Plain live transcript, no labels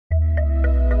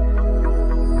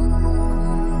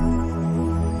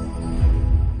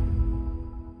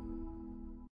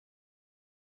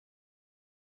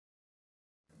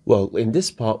Well, in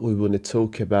this part, we want to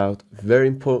talk about a very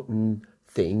important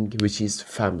thing, which is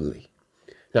family.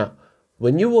 Now,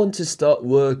 when you want to start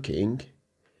working,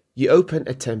 you open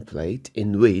a template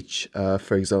in which,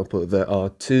 for example, there are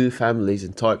two families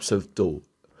and types of door,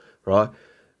 right?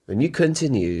 When you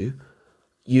continue,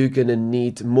 you're going to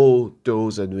need more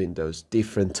doors and windows,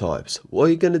 different types. What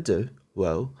are you going to do?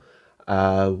 Well,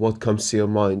 what comes to your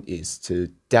mind is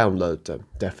to download them,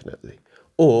 definitely.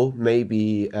 Or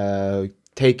maybe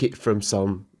take it from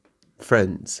some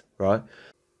friends, right?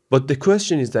 But the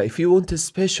question is that if you want a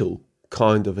special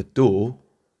kind of a door,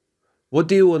 what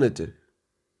do you want to do?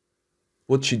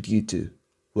 What should you do?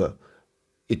 Well,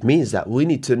 it means that we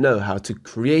need to know how to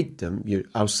create them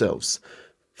ourselves.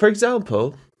 For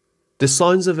example, the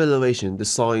signs of elevation, the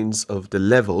signs of the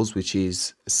levels, which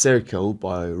is a circle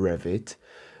by Revit.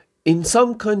 In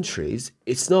some countries,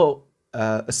 it's not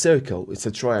a circle, it's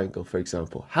a triangle, for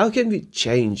example. How can we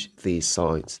change these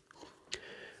signs?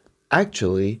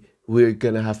 Actually, we're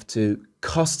going to have to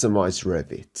customize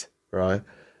Revit, right?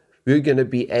 We're going to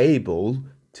be able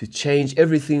to change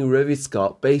everything Revit's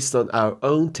got based on our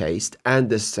own taste and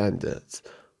the standards,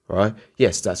 right?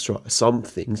 Yes, that's right. Some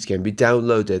things can be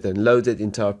downloaded and loaded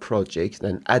into our project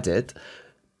and added,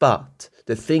 but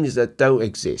the things that don't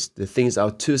exist, the things that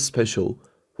are too special,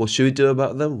 what should we do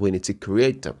about them? We need to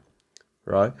create them,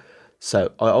 right?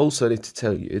 So I also need to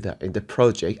tell you that in the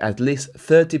project, at least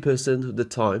 30% of the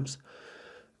times,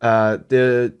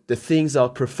 the things are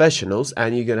professionals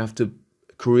and you're going to have to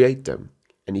create them.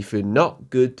 And if you're not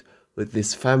good with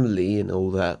this family and all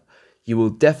that, you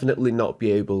will definitely not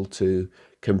be able to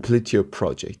complete your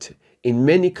project. In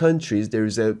many countries, there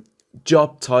is a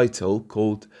job title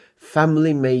called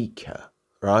family maker,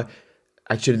 right?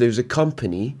 Actually, there's a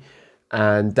company,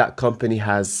 and that company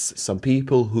has some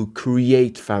people who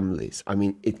create families. I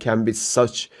mean, it can be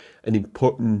such an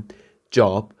important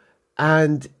job,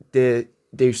 and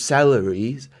their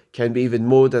salaries can be even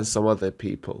more than some other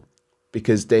people,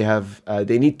 because they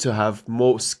need to have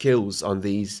more skills on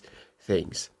these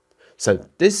things. So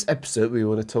this episode, we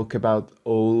want to talk about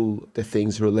all the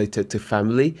things related to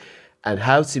family and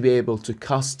how to be able to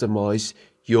customize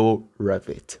your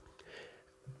Revit.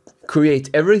 Create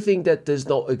everything that does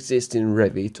not exist in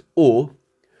Revit, or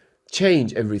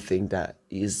change everything that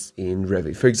is in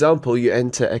Revit. For example, you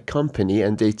enter a company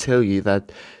and they tell you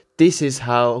that this is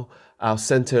how our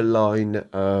center line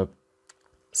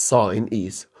sign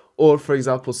is. Or for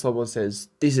example, someone says,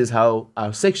 this is how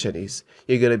our section is.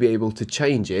 You're going to be able to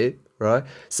change it, right?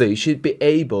 So you should be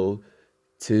able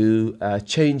to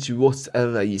change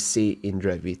whatever you see in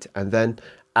Revit and then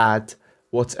add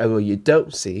whatever you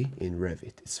don't see in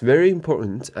Revit. It's very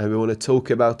important and we want to talk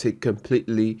about it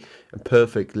completely and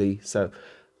perfectly. So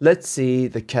let's see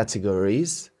the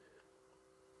categories.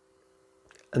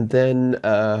 And then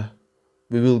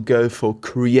we will go for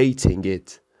creating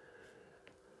it.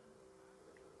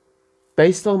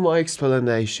 Based on my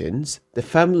explanations, the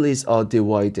families are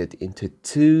divided into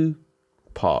two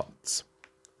parts,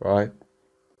 right?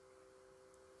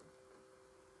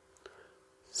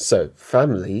 So,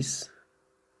 families.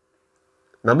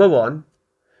 Number one,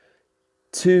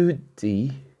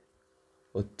 2D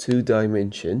or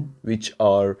 2-dimension, which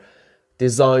are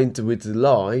designed with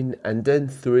line, and then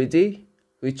 3D,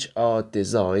 which are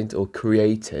designed or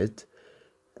created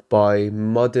by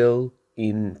modeling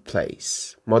in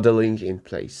place.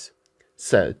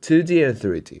 So 2D and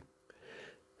 3D.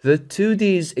 The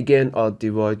 2Ds again are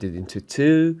divided into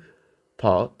two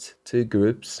parts, two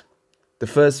groups. The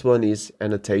first one is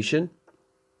annotation.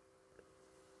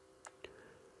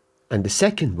 And the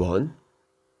second one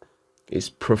is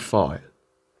profile.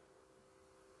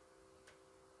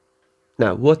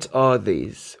 Now, what are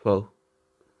these? Well,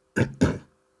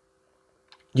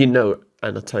 you know,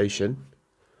 annotation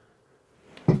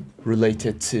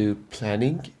related to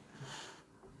planning.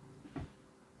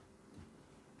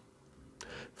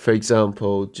 For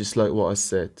example, just like what I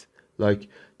said, like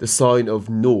the sign of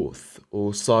north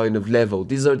or sign of level.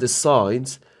 These are the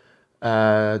signs,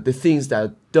 the things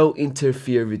that don't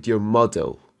interfere with your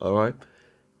model, all right?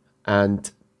 And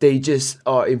they just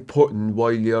are important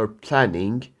while you're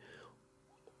planning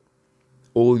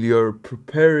or you're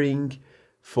preparing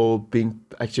for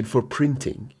for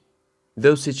printing.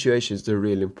 Those situations, they're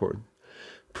really important.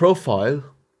 Profile,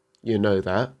 you know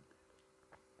that.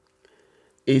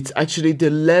 It's actually the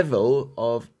level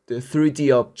of the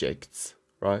 3D objects,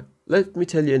 right? Let me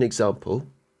tell you an example.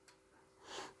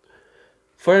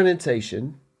 For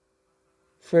annotation,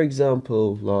 for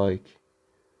example, like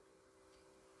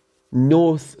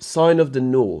north, sign of the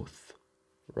north,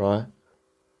 right?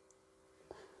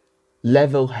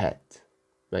 Level head,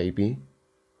 maybe.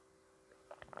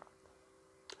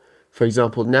 For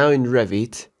example, now in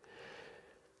Revit,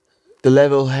 the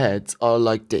level heads are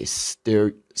like this.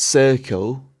 They're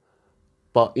circle,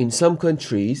 but in some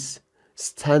countries,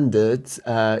 standards,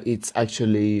 it's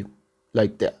actually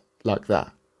like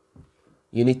that.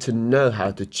 You need to know how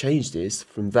to change this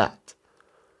from that.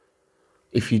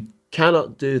 If you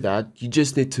cannot do that, you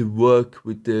just need to work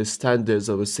with the standards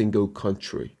of a single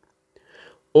country.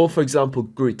 Or for example,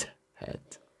 grid head.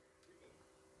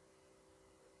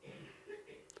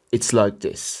 It's like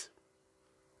this.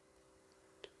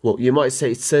 Well, you might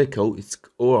say it's circle, it's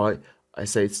alright. I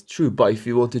say it's true, but if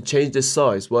you want to change the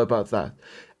size, what about that?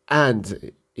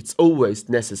 And it's always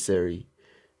necessary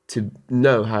to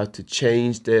know how to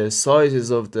change the sizes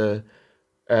of the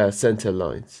center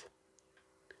lines.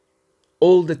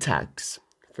 All the tags,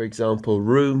 for example,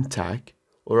 room tag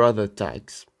or other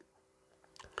tags,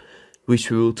 which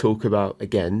we will talk about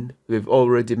again. We've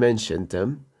already mentioned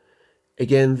them.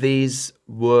 Again, these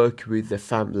work with the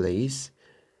families.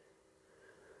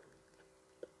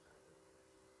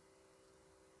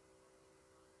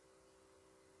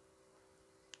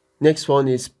 Next one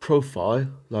is profile,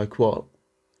 like what?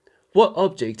 What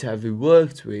object have we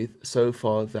worked with so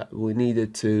far that we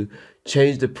needed to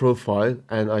change the profile?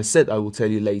 And I said I will tell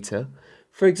you later.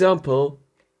 For example,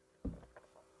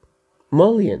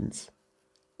 mullions.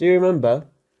 Do you remember?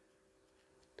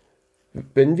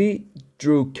 When we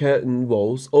drew curtain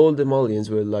walls, all the mullions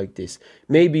were like this.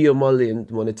 Maybe your mullion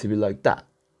wanted to be like that.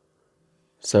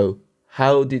 So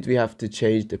how did we have to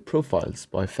change the profiles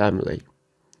by family?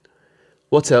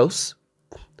 What else?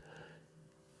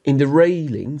 In the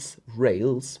rails.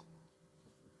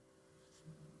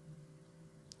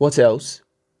 What else?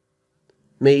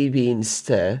 Maybe in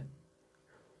stair.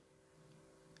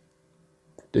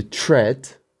 The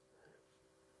tread,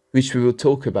 which we will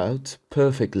talk about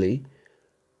perfectly.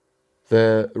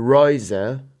 The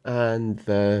riser and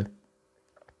the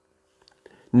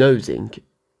nosing.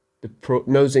 The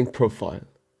nosing profile.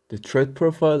 The tread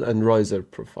profile and riser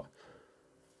profile.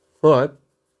 Alright.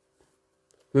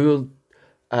 We will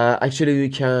actually we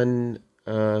can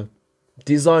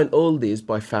design all these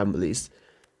by families.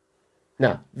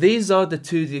 Now, these are the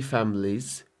 2D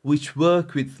families which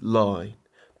work with line.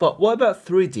 But what about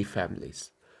 3D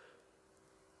families?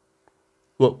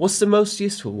 Well, what's the most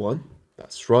useful one?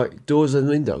 That's right, doors and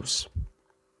windows.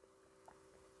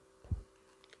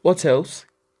 What else?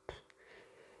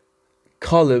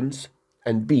 Columns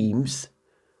and beams,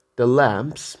 the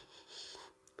lamps,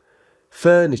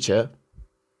 furniture,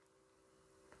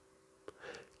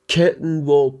 curtain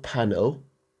wall panel,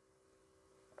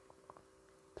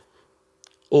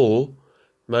 or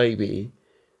maybe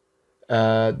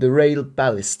the rail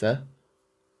baluster,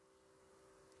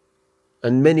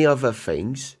 and many other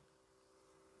things.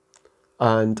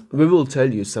 And we will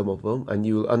tell you some of them and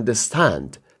you will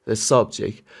understand the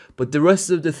subject, but the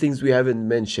rest of the things we haven't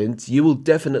mentioned you will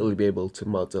definitely be able to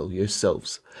model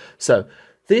yourselves. So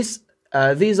these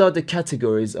are the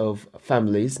categories of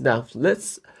families. Now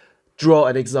let's draw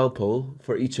an example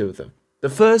for each of them. The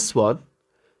first one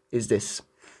is this.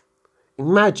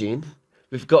 Imagine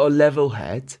we've got a level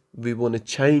head, we want to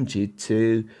change it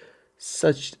to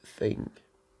such thing.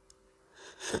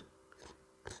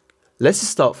 Let's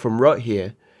start from right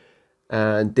here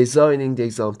and designing the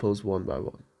examples one by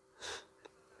one.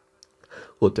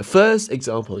 Well, the first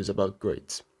example is about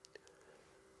grids.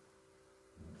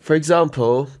 For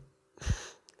example,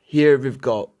 here we've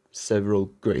got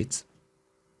several grids.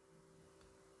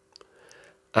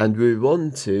 And we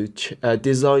want to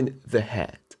design the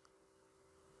head.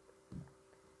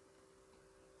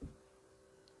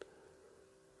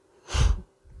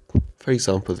 For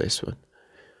example, this one.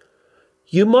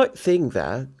 You might think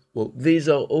that, well, these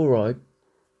are alright.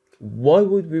 Why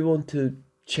would we want to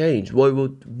change? What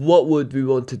would we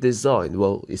want to design?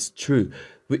 Well, it's true.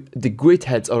 The grid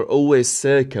heads are always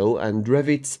circle and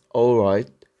Revit's alright.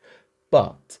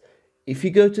 But if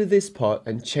you go to this part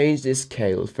and change this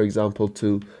scale, for example,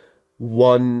 to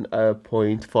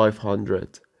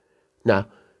 1.500. Now,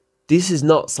 this is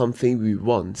not something we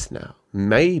want now.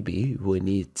 Maybe we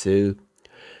need to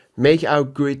make our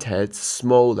grid heads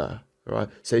smaller. Right,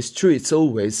 so it's true, it's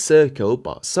always circle,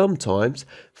 but sometimes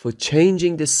for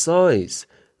changing the size,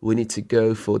 we need to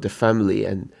go for the family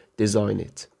and design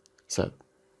it. So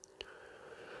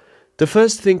the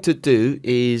first thing to do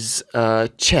is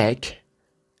check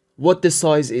what the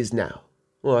size is now.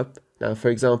 All right, now for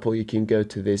example, you can go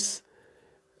to this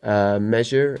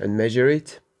measure and measure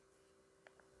it.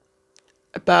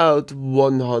 About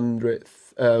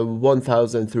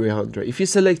 1,300. If you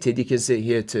select it, you can see it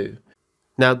here too.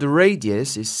 Now the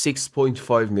radius is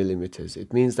 6.5 millimeters.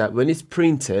 It means that when it's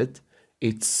printed,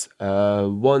 it's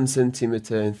 1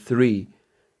 centimeter and 3.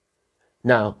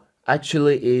 Now,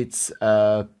 actually, it's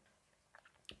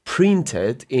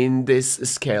printed in this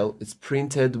scale. It's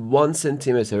printed 1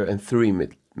 centimeter and 3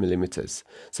 millimeters.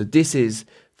 So this is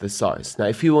the size. Now,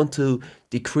 if you want to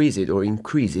decrease it or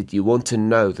increase it, you want to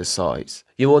know the size.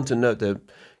 You want to know the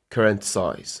current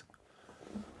size.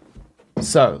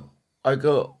 So I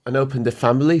go and open the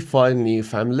family, file new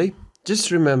family.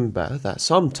 Just remember that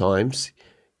sometimes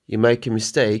you make a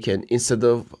mistake, and instead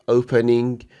of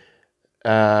going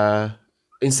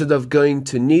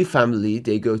to new family,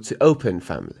 they go to open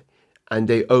family, and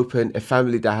they open a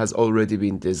family that has already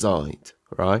been designed,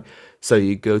 right? So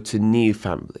you go to new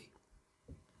family.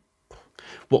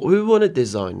 What we want to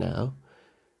design now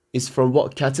is from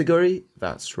what category?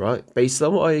 That's right. Based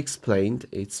on what I explained,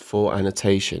 it's for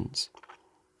annotations.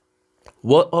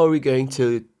 What are we going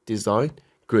to design?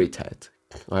 Grid head.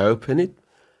 I open it.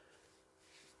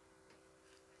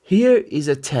 Here is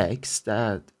a text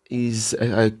that is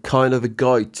a kind of a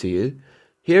guide to you.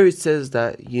 Here it says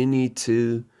that you need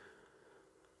to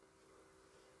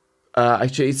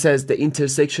actually it says the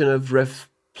intersection of ref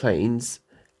planes,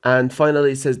 and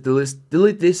finally it says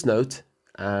delete this note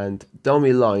and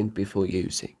dummy line before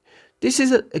using. This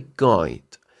is a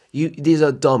guide. These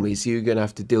are dummies, you're gonna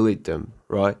have to delete them,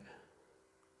 right?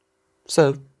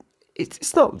 So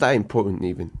it's not that important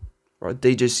even, right?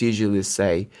 They just usually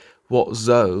say what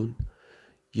zone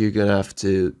you're gonna have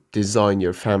to design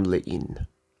your family in.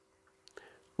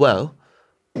 Well,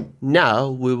 now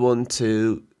we want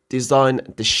to design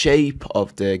the shape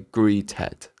of the grid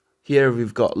head. Here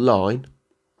we've got line.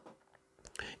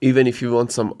 Even if you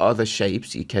want some other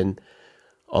shapes, you can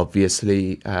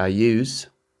obviously use.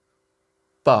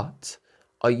 But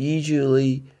I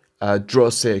usually draw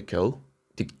a circle.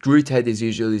 The grid head is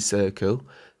usually circle.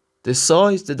 The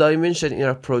size, the dimension in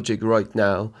our project right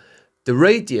now, the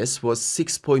radius was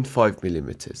 6.5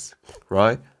 millimeters,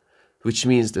 right? Which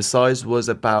means the size was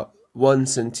about 1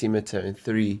 centimeter and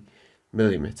 3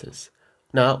 millimeters.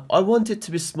 Now, I want it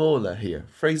to be smaller here.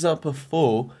 For example,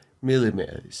 4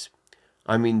 millimeters.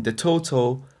 I mean, the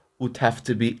total would have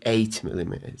to be 8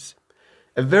 millimeters.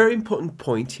 A very important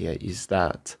point here is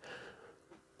that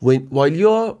while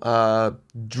you're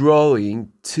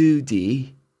drawing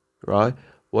 2D, right?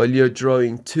 While you're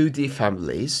drawing 2D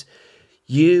families,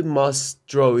 you must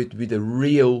draw it with a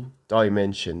real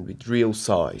dimension, with real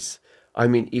size. I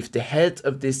mean, if the head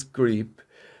of this grip,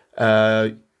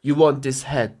 you want this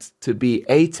head to be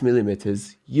 8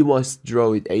 millimeters, you must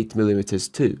draw it 8 millimeters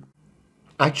too.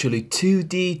 Actually,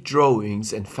 2D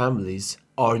drawings and families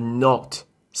are not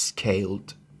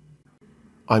scaled.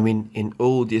 I mean, in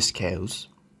all these scales,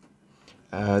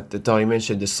 the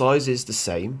dimension, the size is the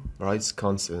same, right? It's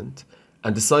constant.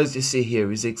 And the size you see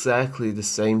here is exactly the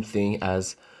same thing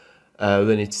as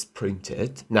when it's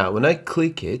printed. Now, when I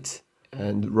click it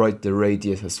and write the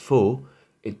radius as 4,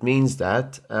 it means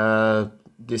that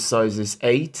this size is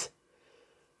 8.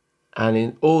 And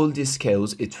in all these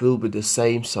scales, it will be the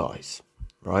same size,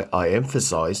 right? I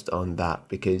emphasized on that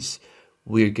because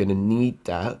we're going to need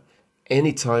that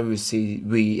anytime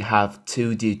we have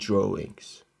 2D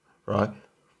drawings, right?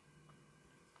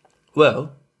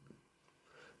 Well,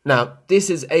 now this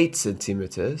is 8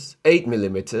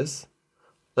 millimeters.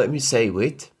 Let me save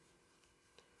it.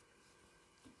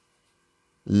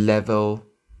 Level,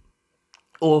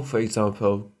 or for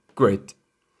example, grid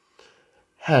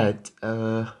head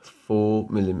 4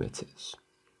 millimeters.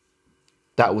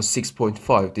 That was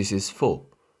 6.5. This is 4.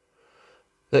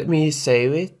 Let me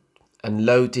save it and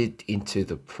load it into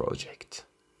the project.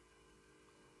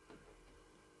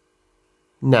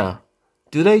 Now,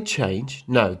 do they change?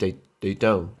 No, they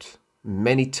don't.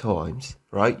 Many times,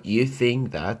 right? You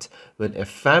think that when a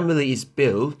family is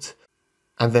built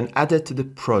and then added to the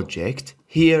project,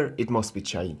 here it must be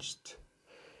changed.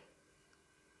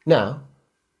 Now,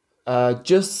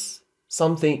 just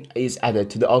something is added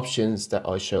to the options that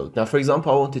I showed. Now, for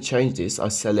example, I want to change this. I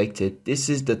selected, this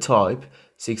is the type,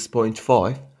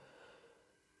 6.5.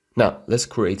 Now, let's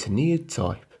create a new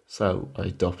type. So I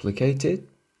duplicate it.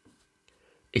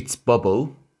 It's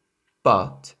bubble,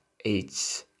 but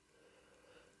it's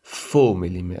 4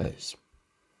 millimeters.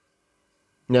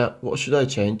 Now, what should I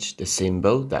change? The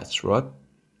symbol, that's right.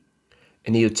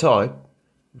 A new type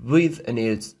with a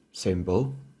new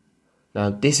symbol. Now,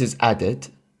 this is added.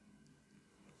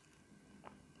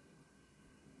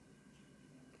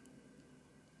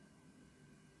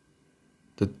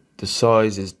 The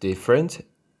size is different.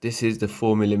 This is the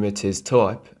 4 millimeters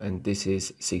type, and this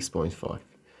is 6.5.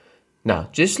 Now,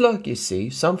 just like you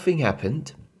see, something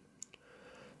happened.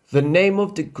 The name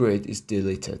of the grid is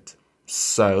deleted.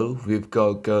 So we've got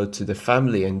to go to the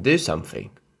family and do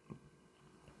something.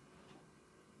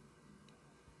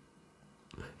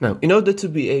 Now, in order to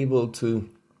be able to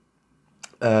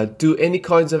do any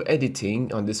kinds of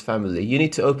editing on this family, you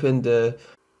need to open the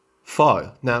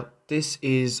file. Now, this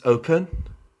is open.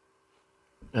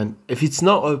 And if it's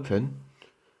not open,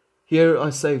 here I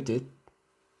saved it.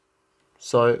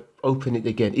 So open it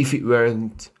again. If it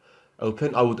weren't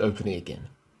open, I would open it again.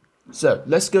 So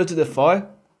let's go to the file.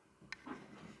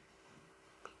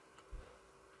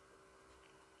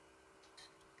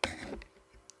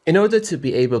 In order to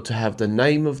be able to have the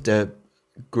name of the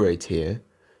grid here,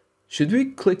 should we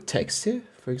click text here?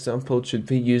 For example, should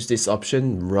we use this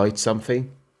option, write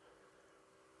something?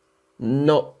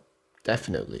 Not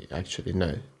definitely, actually,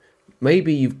 no.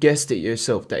 Maybe you've guessed it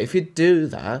yourself that if you do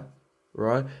that,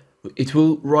 right, it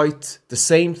will write the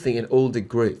same thing in all the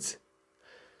grids.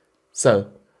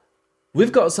 So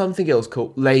we've got something else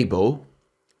called label,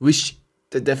 which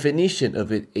the definition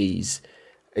of it is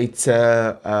it's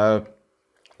a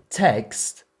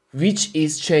text which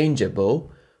is changeable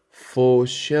for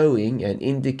showing and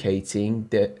indicating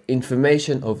the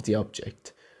information of the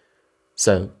object.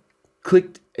 So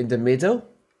click in the middle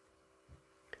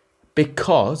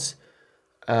because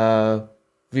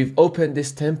we've opened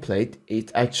this template,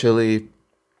 it actually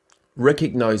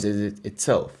recognizes it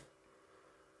itself.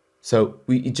 So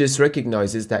it just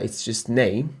recognizes that it's just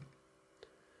name.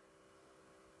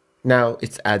 Now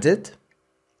it's added.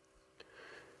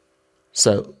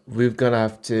 So we're gonna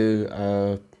have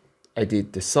to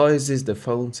edit the sizes, the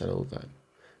fonts and all that.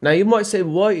 Now you might say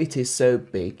why it is so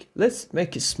big. Let's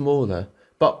make it smaller.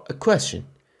 But a question.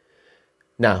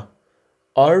 Now,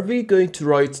 are we going to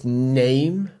write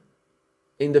name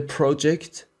in the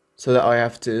project so that I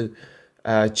have to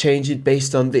change it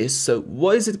based on this? So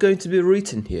what is it going to be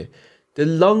written here? The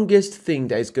longest thing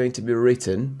that is going to be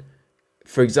written,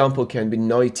 for example, can be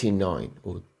 99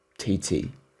 or TT,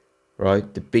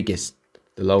 right? The biggest,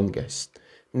 the longest.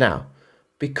 Now,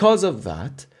 because of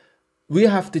that, we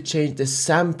have to change the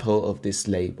sample of this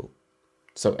label.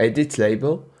 So edit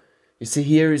label. You see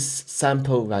here is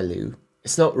sample value.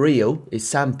 It's not real, it's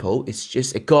sample, it's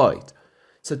just a guide.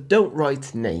 So don't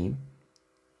write name,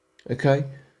 okay?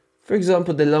 For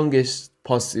example, the longest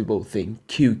possible thing,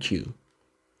 QQ.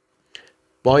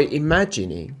 By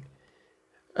imagining,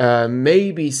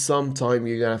 maybe sometime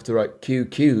you're gonna have to write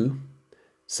QQ.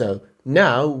 So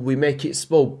now we make it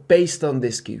small based on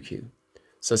this QQ.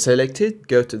 So select it,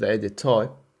 go to the edit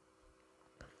type.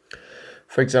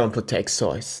 For example, text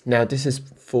size. Now this is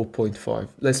 4.5.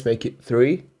 Let's make it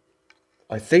 3.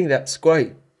 I think that's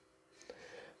great.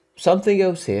 Something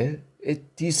else here.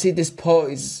 Do you see this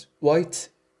part is white?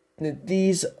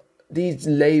 These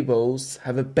labels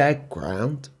have a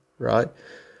background, right?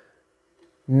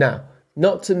 Now,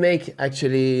 not to make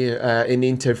actually an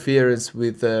interference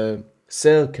with the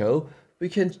circle, we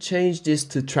can change this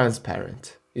to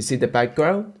transparent. You see the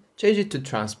background? Change it to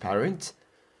transparent.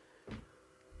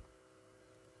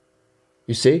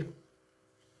 You see?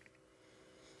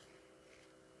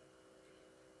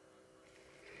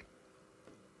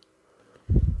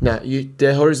 Now,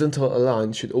 the horizontal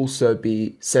line should also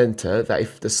be center, that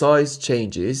if the size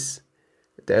changes,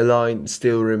 the line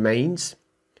still remains.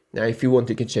 Now, if you want,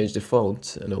 you can change the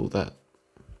font and all that.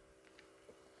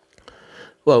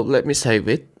 Well, let me save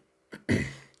it.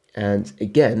 And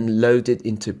again, load it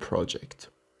into project.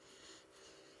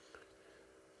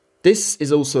 This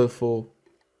is also for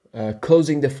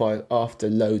closing the file after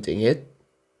loading it.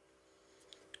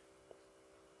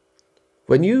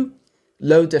 When you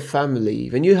load a family,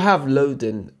 when you have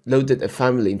loaded a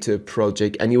family into a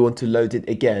project and you want to load it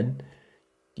again,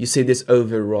 you see this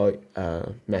overwrite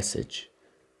message.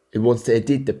 It wants to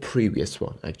edit the previous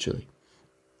one actually,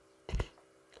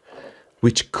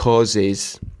 which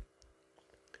causes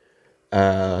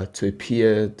to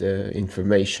appear the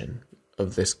information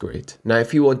of this grid. Now,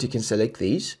 if you want, you can select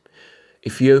these.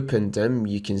 If you open them,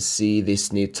 you can see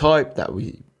this new type that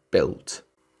we built.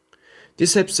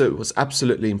 This episode was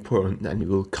absolutely important and it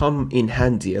will come in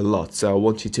handy a lot. So I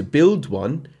want you to build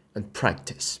one and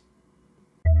practice.